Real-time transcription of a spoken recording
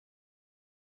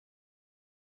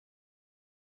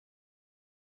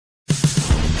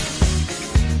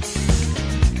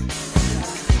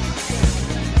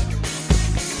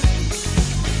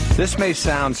This may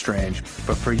sound strange,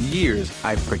 but for years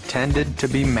I've pretended to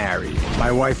be married.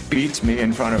 My wife beats me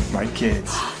in front of my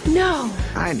kids. No.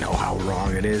 I know how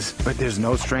wrong it is, but there's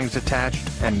no strings attached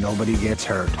and nobody gets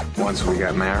hurt. Once we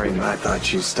got married, I thought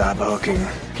she'd stop hooking.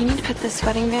 You need to put this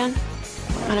wedding band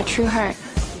on a true heart.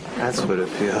 That's what it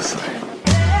feels like.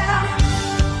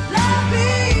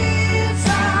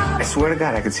 I swear to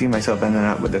God, I could see myself ending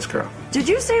up with this girl. Did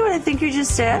you say what I think you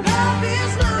just said?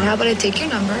 How about I take your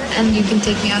number and you can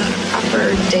take me out on a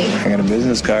proper date? I got a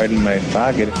business card in my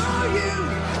pocket.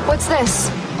 What's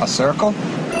this? A circle?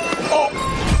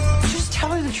 Just tell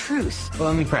her the truth. Well,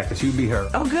 let me practice. You be her.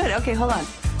 Oh, good. Okay, hold on.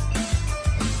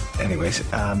 Anyways,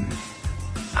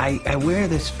 I wear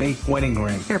this fake wedding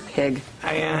ring. You're a pig.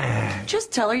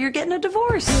 Just tell her you're getting a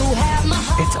divorce.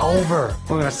 It's over.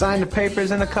 We're gonna sign the papers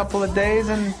in a couple of days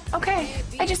and... Okay,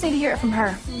 I just need to hear it from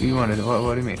her. You want to...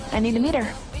 What do you mean? I need to meet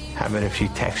her. How about if she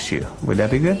texts you? Would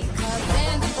that be good?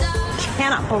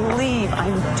 Cannot believe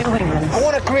I'm doing this. I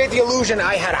want to create the illusion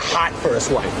I had a hot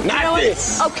first wife. Not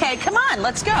this. Okay, come on,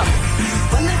 let's go.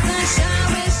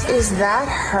 Is that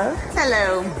her?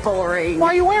 Hello, boring. Why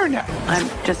are you wearing that? I'm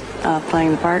just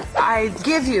playing the part. I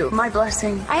give you my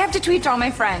blessing. I have to tweet to all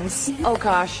my friends. Oh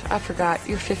gosh, I forgot.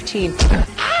 You're 15.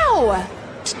 Ow!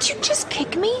 Did you just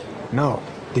kick me? No.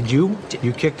 Did you?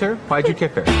 You kicked her? Why'd you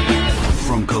kick her?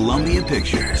 From Columbia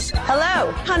Pictures.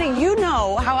 Hello. Honey, you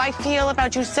know how I feel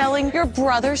about you selling your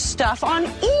brother's stuff on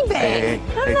eBay.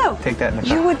 No. Take that in the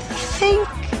car. You would think...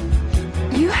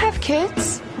 You have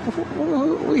kids?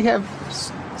 We have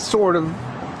sort of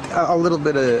a little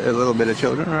bit of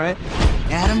children, right?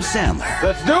 Adam Sandler.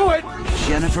 Let's do it.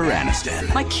 Jennifer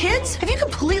Aniston. My kids? Have you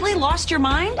completely lost your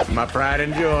mind? My pride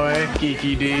and joy,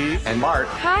 Kiki D, and Mark.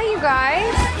 Hi, you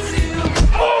guys.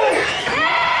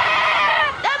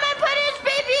 Someone put his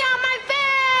baby on my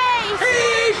face!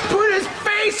 He put his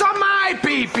face on my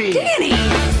pee-pee.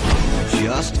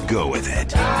 Just go with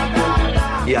it.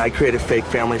 Yeah, I created a fake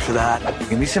family for that.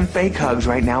 Give me some fake hugs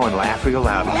right now and laugh real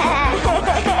loud.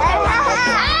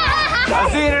 I'll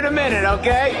see you in a minute,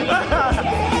 okay?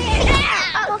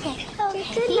 Okay.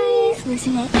 Good night.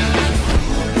 Listen it.